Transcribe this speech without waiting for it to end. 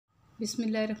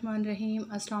Bismillahirrahmanirrahim.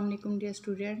 Assalamu alaikum dear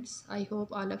students. I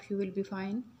hope all of you will be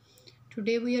fine.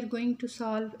 Today we are going to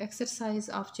solve exercise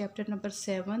of chapter number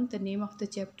 7. The name of the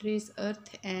chapter is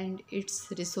Earth and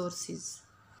its Resources.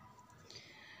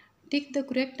 Tick the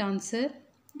correct answer.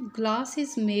 Glass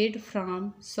is made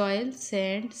from soil,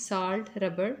 sand, salt,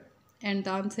 rubber, and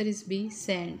the answer is B,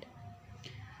 sand.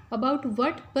 About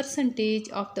what percentage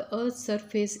of the Earth's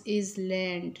surface is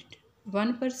land?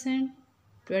 1%,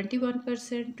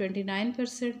 21%,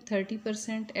 29%,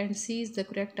 30%, and C is the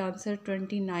correct answer,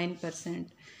 29%.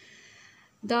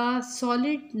 The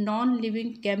solid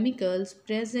non-living chemicals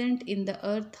present in the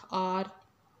earth are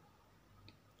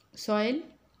soil,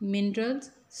 minerals,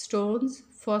 stones,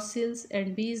 fossils,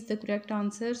 and B is the correct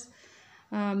answers,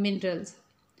 minerals.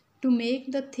 To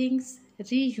make the things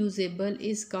reusable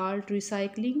is called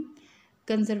recycling,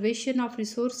 conservation of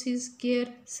resources, care,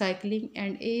 cycling,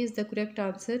 and A is the correct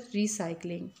answer,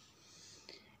 recycling.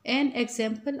 An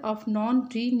example of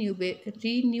non-renewable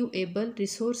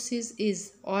resources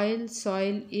is oil,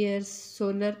 soil, air,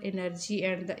 solar energy,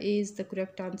 and the A is the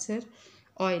correct answer,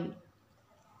 oil.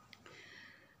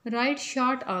 Write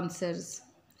short answers.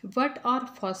 What are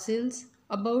fossils?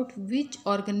 About which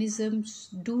organisms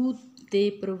do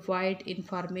they provide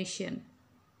information?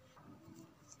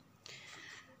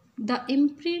 The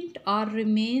imprint or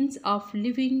remains of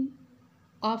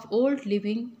old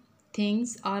living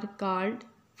things are called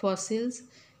fossils.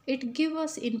 It gives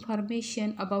us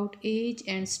information about age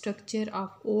and structure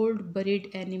of old buried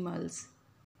animals.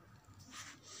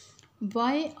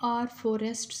 Why are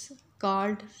forests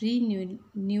called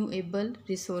renewable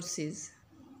resources?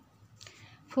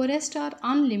 Forests are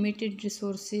unlimited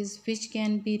resources which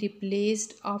can be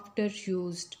replaced after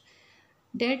used.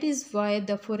 That is why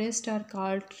the forests are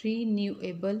called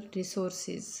renewable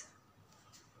resources.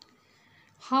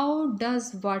 How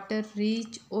does water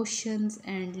reach oceans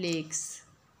and lakes?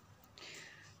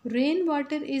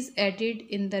 Rainwater is added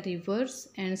in the rivers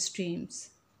and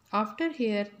streams. After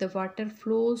here, the water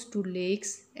flows to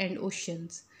lakes and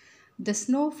oceans. The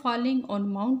snow falling on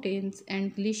mountains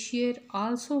and glacier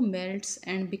also melts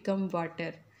and become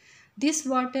water. This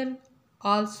water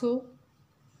also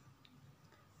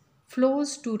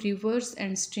flows to rivers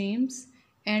and streams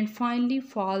and finally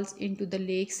falls into the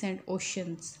lakes and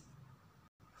oceans.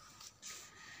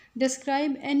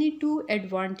 Describe any two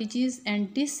advantages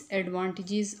and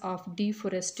disadvantages of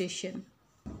deforestation.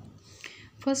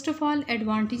 First of all,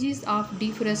 advantages of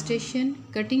deforestation.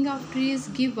 Cutting of trees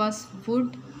give us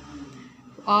wood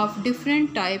of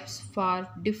different types for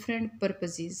different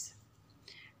purposes.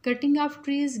 Cutting of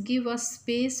trees give us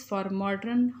space for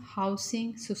modern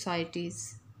housing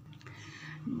societies.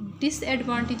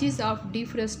 Disadvantages of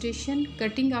deforestation.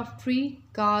 Cutting of tree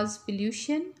cause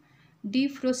pollution.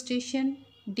 Deforestation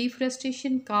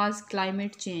cause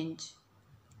climate change.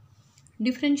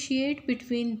 Differentiate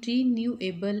between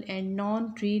renewable and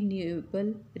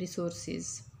non-renewable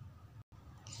resources.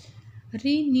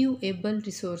 Renewable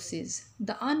resources.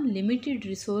 The unlimited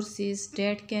resources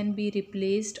that can be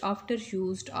replaced after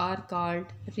used are called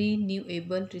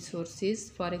renewable resources.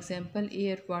 For example,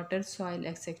 air, water, soil,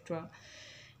 etc.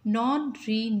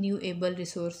 Non-renewable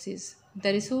resources.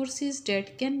 The resources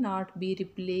that cannot be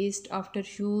replaced after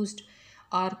used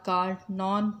are called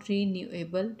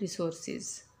non-renewable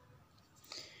resources.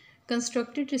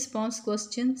 Constructed response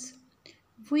questions.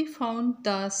 We found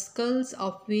the skulls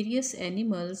of various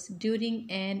animals during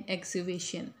an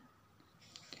excavation.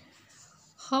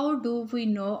 How do we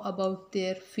know about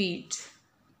their feet?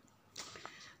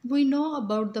 We know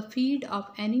about the feet of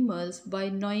animals by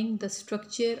knowing the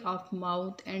structure of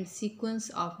mouth and sequence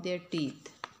of their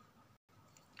teeth.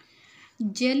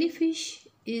 Jellyfish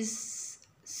is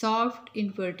soft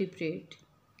invertebrate.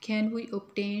 Can we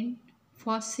obtain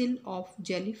fossil of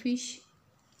jellyfish?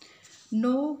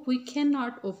 No, we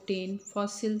cannot obtain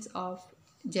fossils of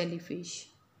jellyfish.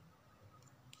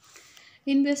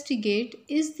 Investigate.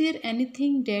 Is there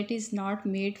anything that is not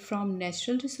made from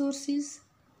natural resources?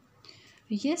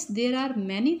 Yes, there are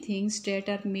many things that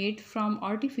are made from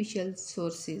artificial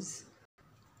sources.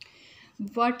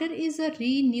 Water is a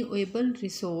renewable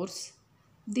resource.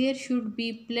 There should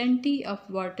be plenty of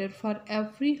water for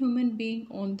every human being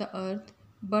on the earth,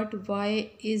 but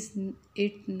why is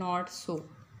it not so?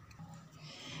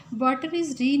 Water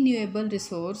is renewable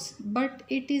resource, but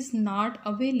it is not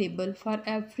available for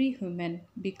every human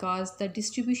because the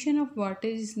distribution of water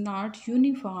is not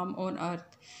uniform on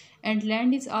earth and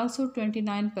land is also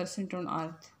 29% on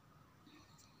earth.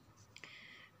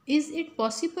 Is it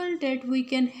possible that we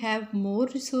can have more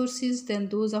resources than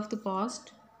those of the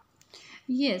past?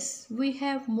 Yes, we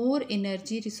have more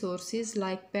energy resources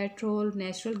like petrol,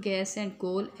 natural gas, and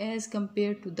coal as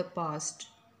compared to the past.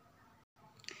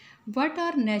 What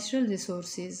are natural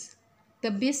resources?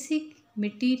 The basic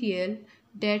material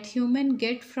that humans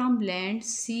get from land,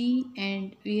 sea,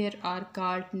 and air are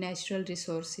called natural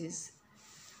resources.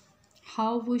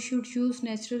 How we should use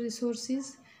natural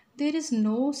resources? There is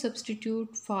no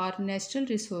substitute for natural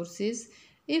resources.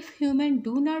 If humans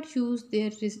do not use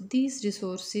these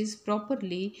resources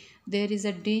properly, there is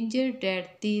a danger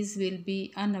that these will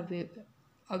be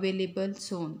unavailable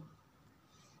soon.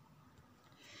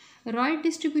 Right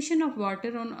distribution of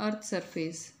water on Earth's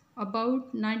surface.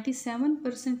 About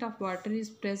 97% of water is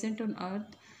present on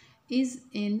Earth is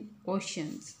in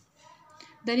oceans.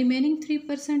 The remaining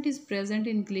 3% is present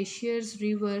in glaciers,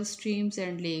 rivers, streams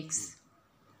and lakes.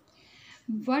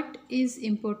 What is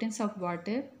importance of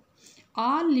water?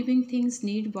 All living things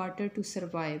need water to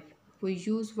survive. We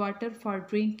use water for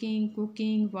drinking,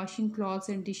 cooking, washing clothes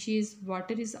and dishes.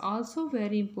 Water is also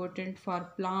very important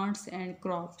for plants and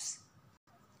crops.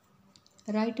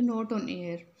 Write a note on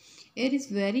air. Air is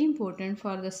very important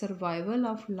for the survival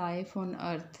of life on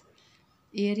earth.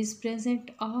 Air is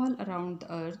present all around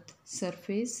the earth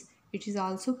surface. It is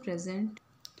also present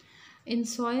in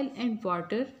soil and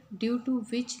water, due to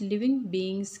which living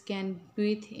beings can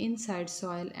breathe inside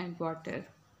soil and water.